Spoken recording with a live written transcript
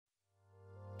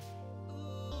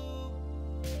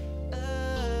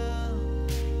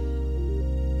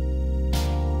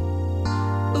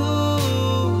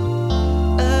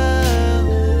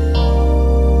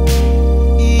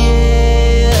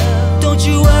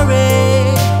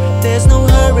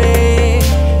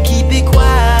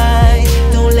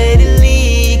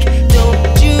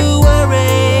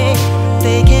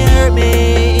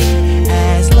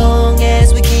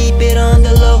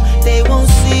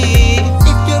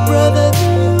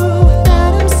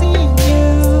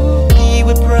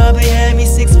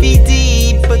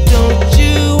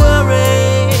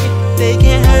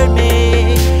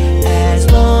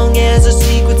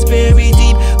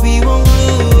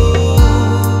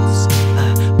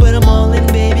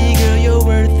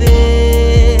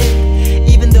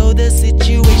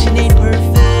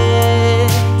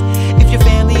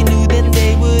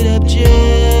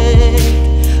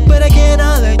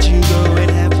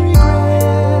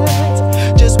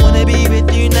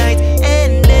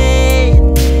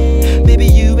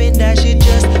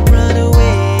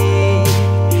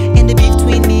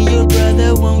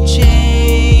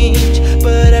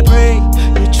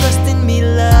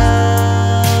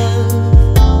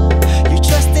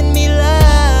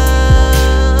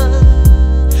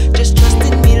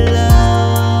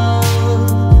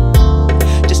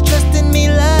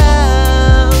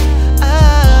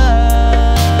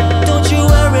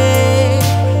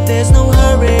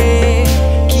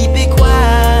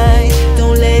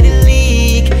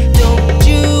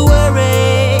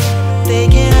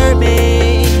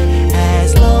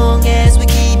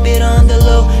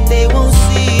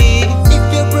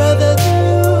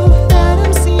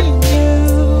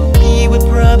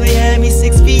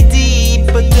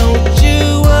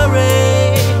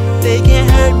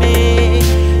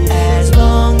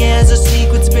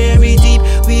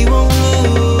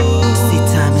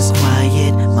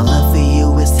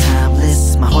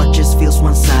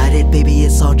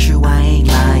all true, I ain't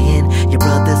lying. Your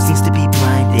brother seems to be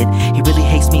blinded. He really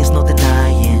hates me, it's no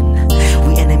denying.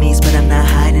 We enemies, but I'm not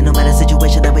hiding. No matter the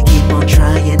situation, I will keep on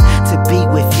trying to be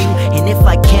with you. And if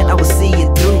I can't, I will see it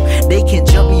through. They can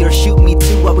jump me or shoot me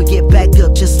too, I would get back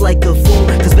up just like a fool.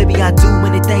 Cause baby, I do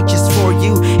anything just for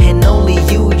you, and only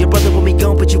you. Your brother will be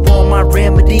gone, but you want my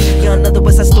remedy. Another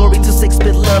Westside Story, 2-SICC,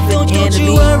 spit love and enemy. Don't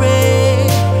you worry,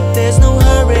 there's no